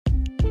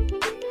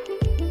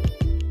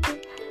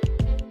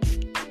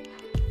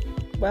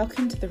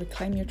welcome to the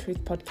Reclaim Your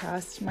Truth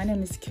podcast. My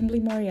name is Kimberly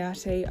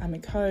Moriarty. I'm a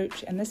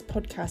coach, and this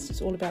podcast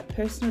is all about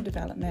personal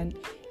development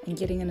and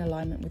getting in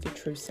alignment with your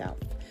true self.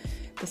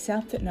 The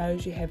self that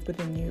knows you have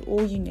within you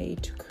all you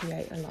need to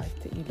create a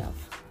life that you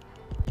love.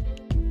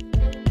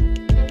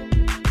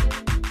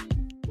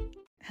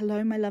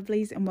 Hello, my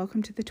lovelies, and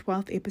welcome to the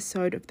 12th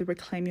episode of the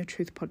Reclaim Your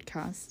Truth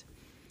podcast.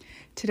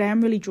 Today,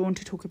 I'm really drawn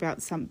to talk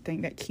about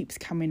something that keeps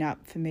coming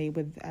up for me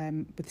with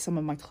some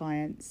of my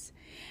clients,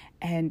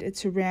 and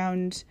it's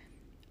around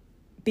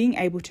being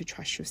able to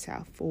trust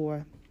yourself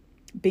or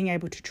being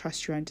able to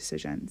trust your own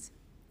decisions.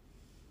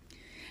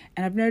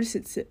 And I've noticed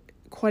it's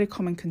quite a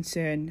common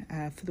concern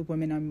for the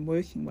women I'm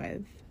working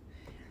with.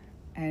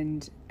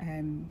 And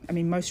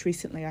most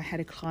recently I had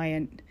a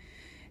client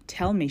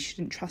tell me she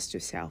didn't trust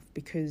herself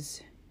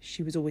because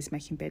she was always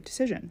making bad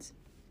decisions.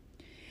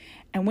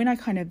 And when I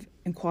kind of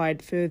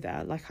inquired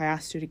further, like I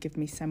asked her to give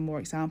me some more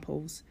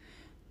examples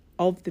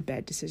of the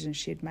bad decisions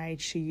she had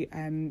made, she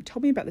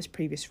told me about this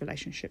previous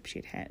relationship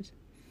she had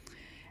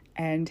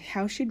and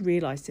how she'd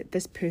realised that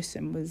this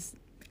person was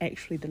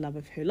actually the love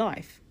of her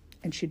life,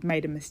 and she'd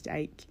made a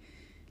mistake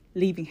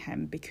leaving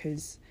him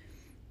because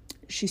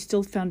she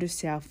still found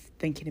herself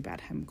thinking about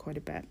him quite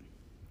a bit.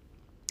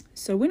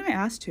 So when I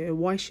asked her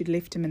why she'd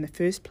left him in the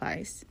first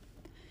place,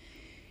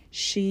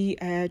 she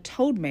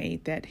told me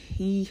that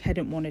he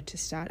hadn't wanted to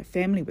start a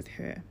family with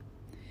her,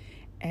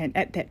 and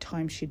at that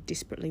time she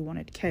desperately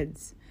wanted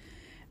kids.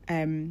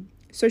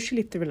 So she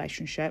left the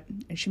relationship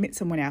and she met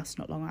someone else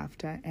not long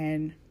after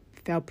and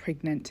fell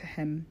pregnant to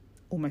him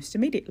almost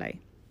immediately.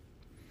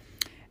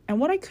 And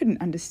what I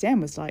couldn't understand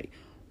was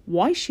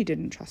why she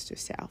didn't trust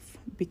herself,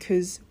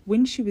 because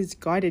when she was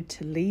guided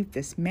to leave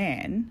this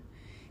man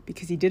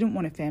because he didn't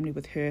want a family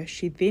with her,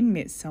 she then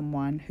met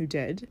someone who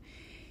did,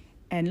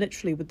 and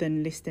literally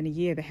within less than a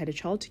year they had a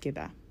child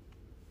together.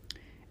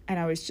 And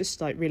I was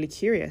just really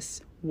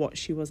curious what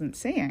she wasn't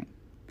seeing,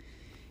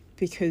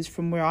 because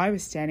from where I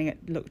was standing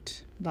it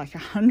looked like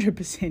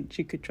 100%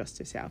 she could trust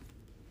herself.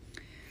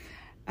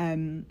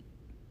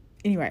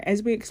 Anyway,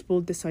 as we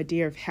explored this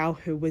idea of how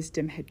her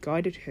wisdom had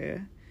guided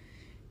her,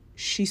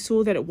 she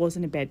saw that it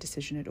wasn't a bad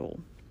decision at all.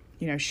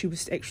 You know, she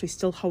was actually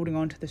still holding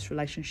on to this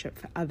relationship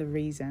for other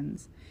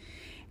reasons.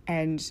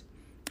 And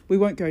we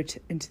won't go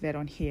into that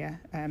on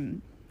here.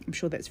 I'm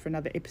sure that's for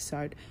another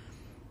episode.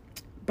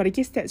 But I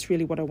guess that's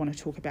really what I want to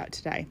talk about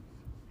today.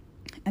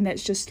 And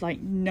that's just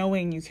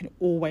knowing you can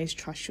always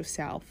trust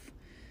yourself.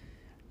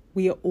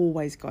 We are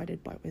always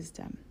guided by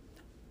wisdom.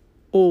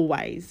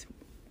 Always.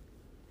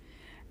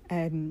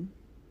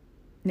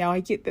 Now I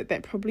get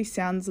that probably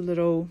sounds a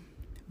little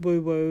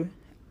woo-woo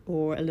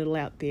or a little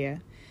out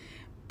there,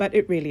 but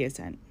it really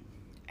isn't.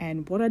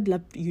 And what I'd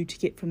love you to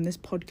get from this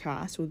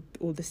podcast,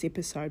 or this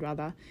episode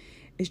rather,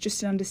 is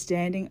just an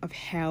understanding of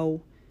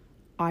how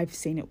I've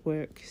seen it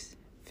works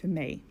for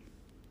me.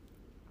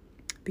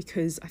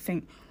 Because I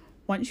think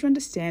once you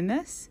understand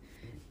this,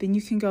 then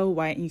you can go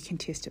away and you can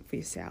test it for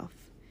yourself.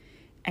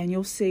 And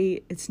you'll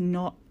see it's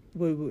not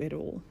woo-woo at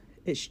all.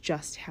 It's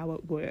just how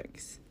it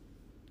works.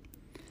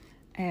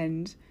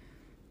 And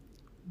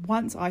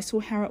once I saw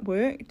how it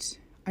worked,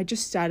 I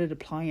just started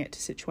applying it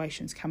to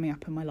situations coming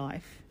up in my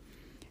life.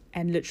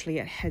 And literally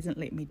it hasn't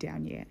let me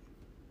down yet.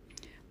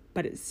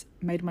 But it's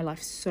made my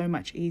life so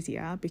much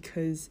easier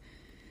because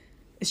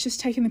it's just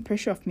taken the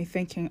pressure off me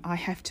thinking I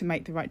have to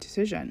make the right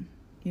decision.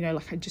 You know,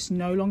 I just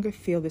no longer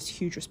feel this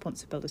huge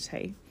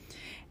responsibility.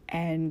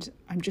 And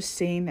I'm just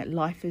seeing that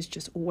life is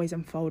just always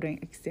unfolding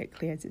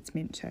exactly as it's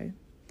meant to.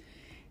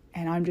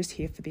 And I'm just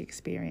here for the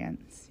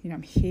experience. You know,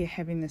 I'm here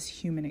having this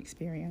human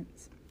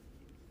experience.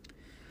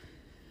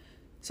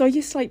 So I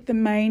guess the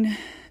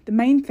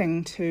main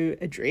thing to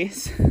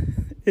address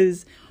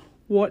is,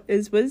 what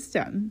is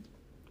wisdom?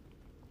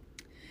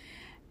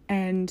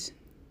 And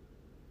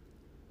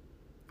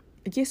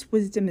I guess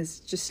wisdom is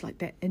just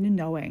that inner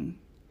knowing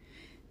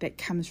that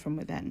comes from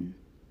within.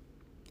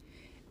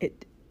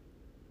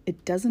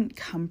 It doesn't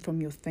come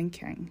from your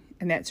thinking,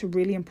 and that's a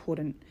really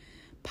important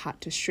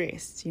part to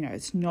stress. You know,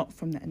 it's not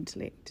from the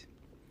intellect.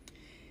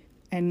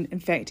 And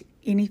in fact,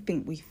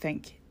 anything we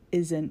think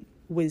isn't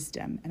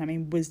wisdom, and I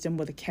mean wisdom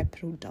with a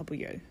capital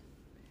W,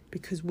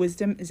 because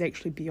wisdom is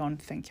actually beyond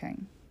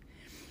thinking.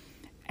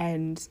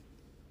 And,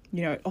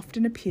 you know, it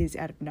often appears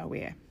out of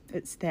nowhere.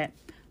 It's that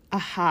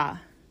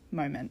aha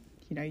moment,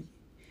 you know,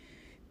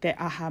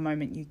 that aha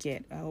moment you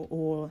get,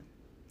 or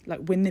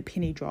when the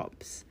penny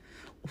drops,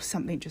 or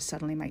something just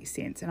suddenly makes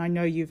sense. And I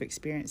know you've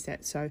experienced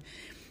that, so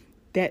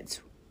that's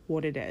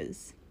what it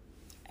is.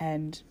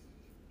 And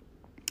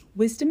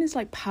wisdom is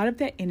part of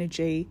that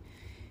energy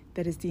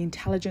that is the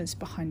intelligence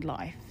behind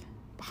life,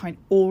 behind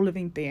all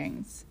living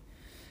beings.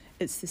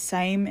 It's the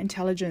same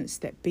intelligence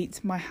that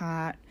beats my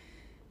heart,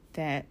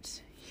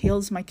 that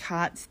heals my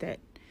cuts, that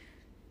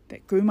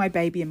grew my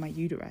baby in my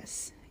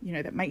uterus, you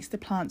know, that makes the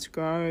plants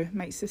grow,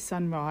 makes the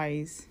sun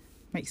rise,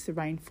 makes the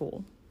rain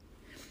fall.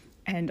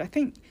 And I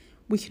think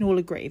we can all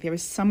agree there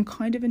is some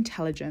kind of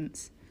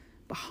intelligence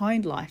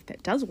behind life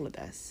that does all of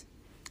this.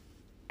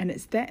 And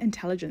it's that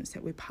intelligence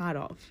that we're part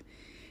of.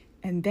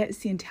 And that's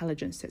the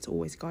intelligence that's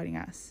always guiding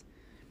us.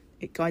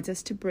 It guides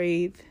us to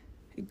breathe.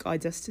 It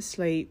guides us to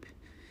sleep.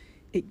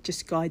 It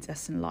just guides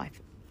us in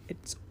life.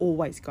 It's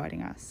always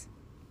guiding us.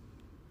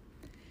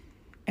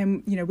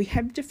 And, we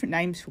have different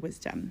names for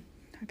wisdom.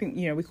 I think,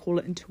 we call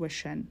it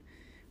intuition.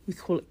 We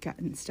call it gut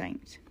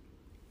instinct.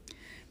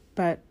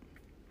 But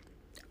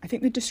I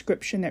think the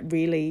description that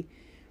really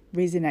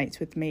resonates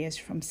with me is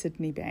from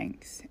Sydney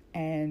Banks.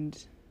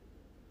 And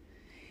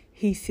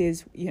he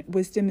says,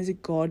 wisdom is a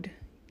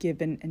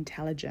God-given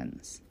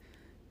intelligence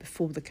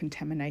before the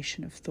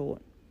contamination of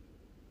thought.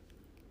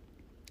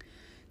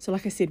 So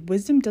like I said,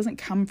 wisdom doesn't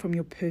come from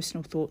your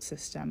personal thought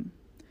system,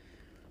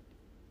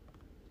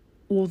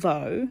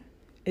 although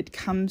it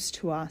comes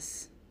to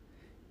us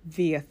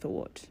via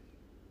thought.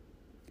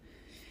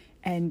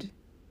 And,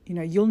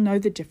 you'll know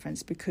the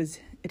difference because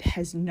it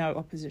has no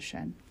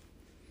opposition.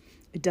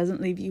 It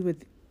doesn't leave you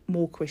with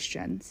more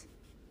questions.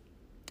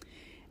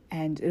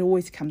 And it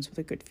always comes with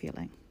a good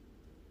feeling.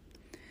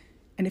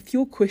 And if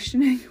you're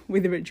questioning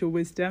whether it's your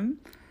wisdom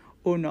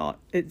or not,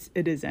 it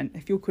isn't.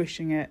 If you're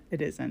questioning it,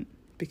 it isn't,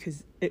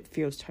 because it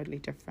feels totally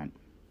different.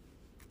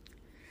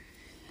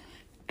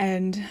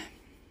 And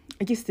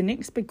I guess the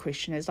next big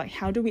question is,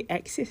 how do we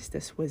access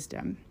this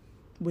wisdom?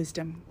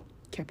 Wisdom,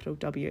 capital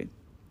W.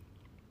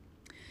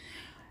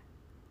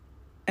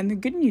 And the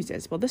good news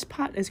is, this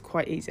part is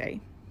quite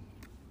easy,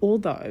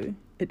 although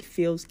it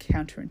feels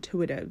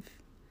counterintuitive,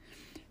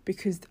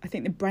 because I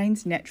think the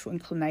brain's natural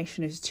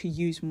inclination is to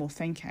use more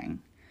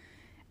thinking.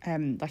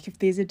 If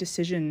there's a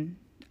decision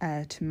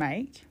to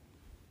make,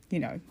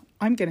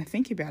 I'm going to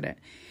think about it.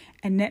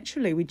 And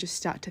naturally, we just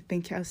start to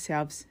think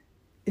ourselves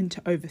into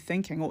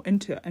overthinking or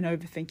into an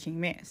overthinking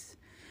mess.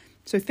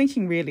 So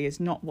thinking really is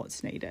not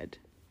what's needed.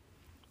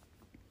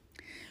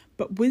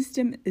 But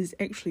wisdom is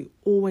actually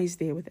always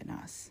there within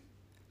us.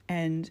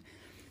 And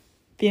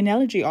the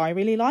analogy I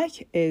really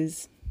like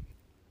is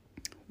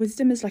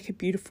wisdom is like a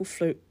beautiful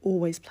flute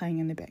always playing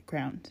in the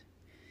background.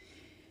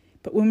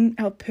 But when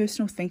our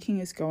personal thinking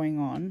is going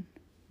on,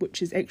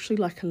 which is actually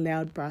like a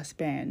loud brass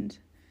band,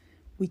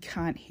 we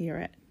can't hear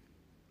it.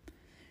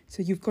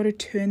 So you've got to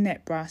turn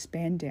that brass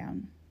band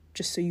down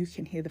just so you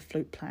can hear the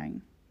flute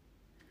playing.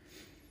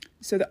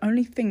 So the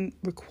only thing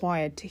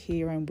required to hear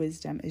your own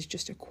wisdom is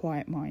just a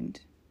quiet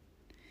mind.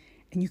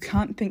 And you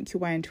can't think your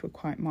way into a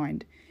quiet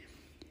mind.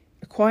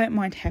 A quiet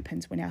mind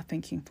happens when our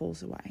thinking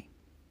falls away.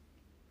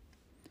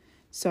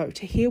 So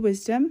to hear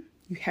wisdom,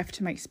 you have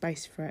to make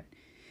space for it.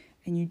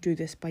 And you do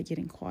this by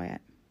getting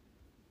quiet.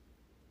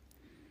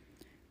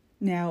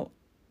 Now,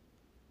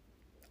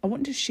 I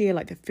want to share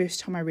the first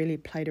time I really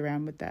played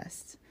around with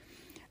this.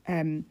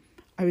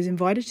 I was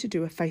invited to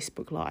do a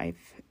Facebook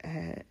Live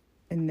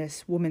in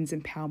this women's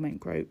empowerment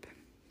group.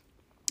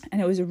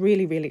 And it was a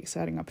really, really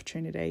exciting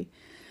opportunity.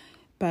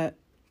 But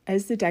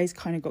as the days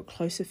kind of got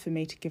closer for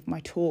me to give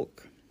my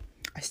talk,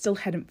 I still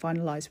hadn't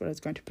finalised what I was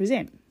going to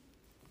present.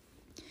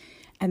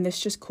 And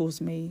this just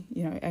caused me,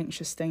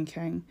 anxious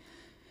thinking.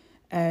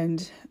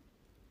 And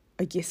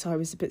I guess I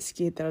was a bit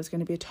scared that I was going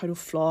to be a total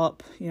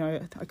flop.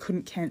 I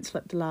couldn't cancel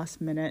at the last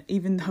minute,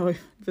 even though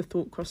the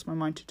thought crossed my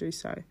mind to do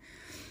so.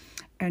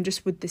 And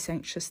just with this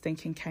anxious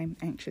thinking came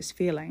anxious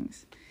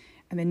feelings.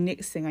 And the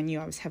next thing I knew,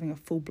 I was having a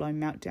full-blown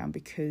meltdown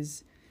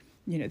because,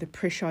 the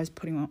pressure I was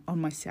putting on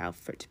myself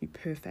for it to be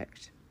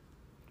perfect.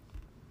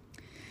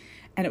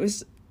 And it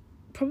was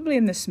probably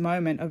in this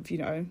moment of,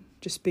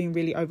 just being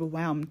really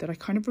overwhelmed that I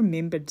kind of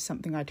remembered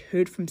something I'd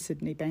heard from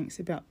Sydney Banks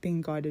about being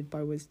guided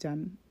by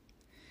wisdom.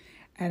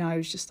 And I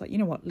was just like,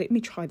 let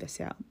me try this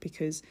out,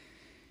 because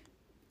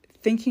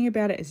thinking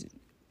about it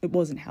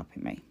wasn't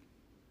helping me.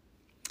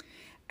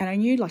 And I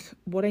knew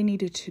what I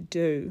needed to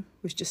do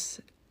was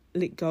just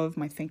let go of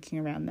my thinking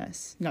around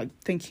this,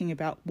 thinking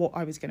about what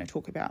I was going to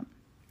talk about,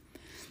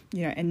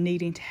 and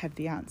needing to have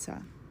the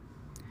answer.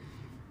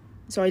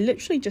 So I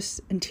literally just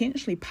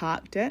intentionally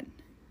parked it,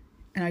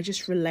 and I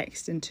just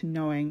relaxed into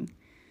knowing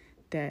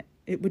that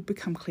it would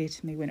become clear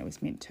to me when it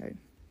was meant to.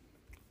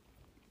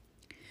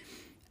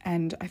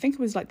 And I think it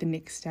was the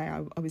next day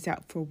I was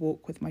out for a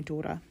walk with my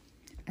daughter,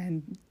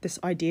 and this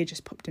idea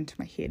just popped into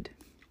my head.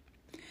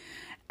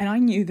 And I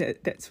knew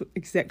that that's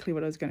exactly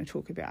what I was going to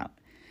talk about.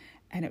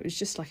 And it was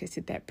just, like I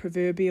said, that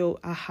proverbial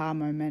aha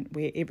moment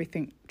where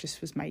everything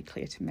just was made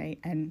clear to me,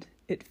 and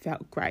it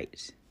felt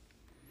great.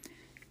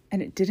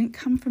 And it didn't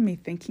come from me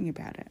thinking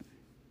about it.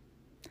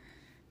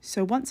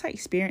 So once I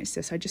experienced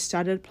this, I just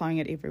started applying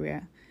it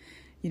everywhere.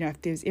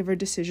 If there's ever a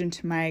decision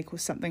to make or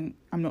something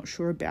I'm not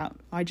sure about,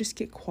 I just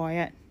get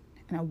quiet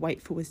and I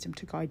wait for wisdom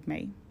to guide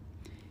me.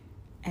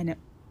 And it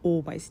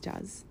always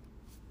does.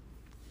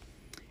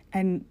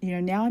 And,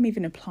 now I'm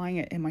even applying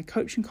it in my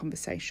coaching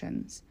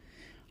conversations.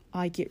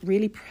 I get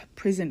really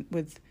present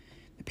with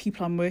the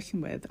people I'm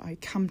working with. I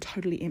come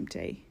totally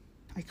empty.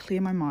 I clear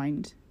my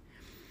mind.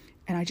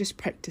 And I just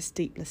practice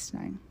deep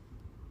listening.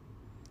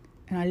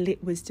 And I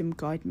let wisdom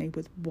guide me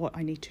with what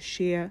I need to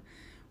share,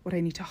 what I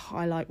need to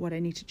highlight, what I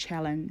need to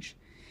challenge.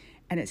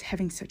 And it's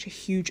having such a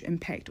huge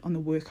impact on the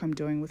work I'm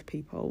doing with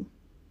people.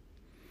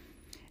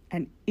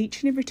 And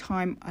each and every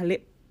time I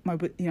let I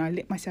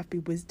let myself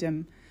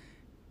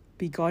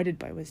be guided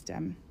by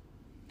wisdom.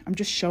 I'm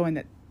just showing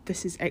that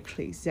this is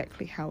actually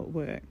exactly how it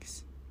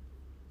works.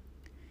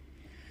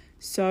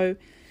 So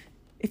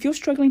if you're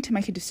struggling to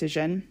make a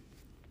decision,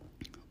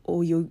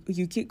 or you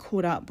get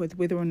caught up with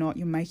whether or not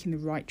you're making the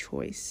right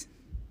choice,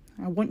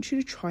 I want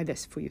you to try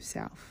this for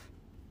yourself.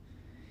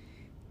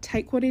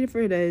 Take whatever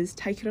it is,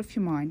 take it off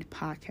your mind,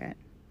 park it.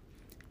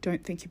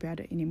 Don't think about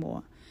it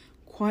anymore.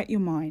 Quiet your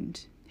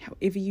mind,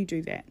 however you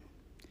do that,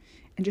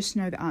 and just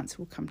know the answer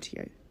will come to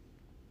you.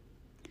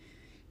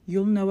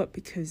 You'll know it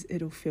because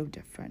it'll feel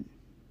different.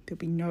 There'll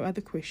be no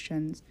other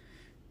questions,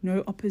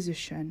 no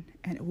opposition,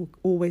 and it will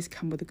always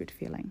come with a good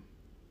feeling.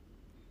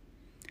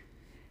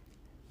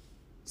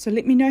 So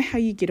let me know how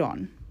you get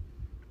on,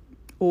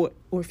 or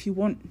if you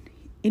want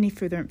any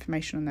further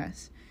information on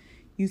this,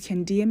 you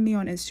can DM me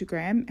on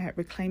Instagram at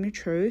Reclaim Your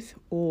Truth,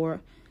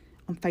 or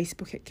on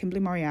Facebook at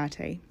Kimberly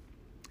Moriarty.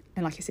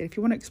 And like I said, if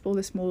you want to explore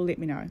this more, let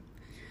me know.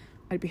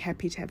 I'd be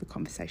happy to have a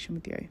conversation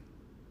with you.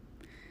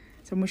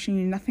 So I'm wishing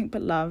you nothing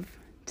but love.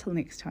 Till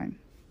next time.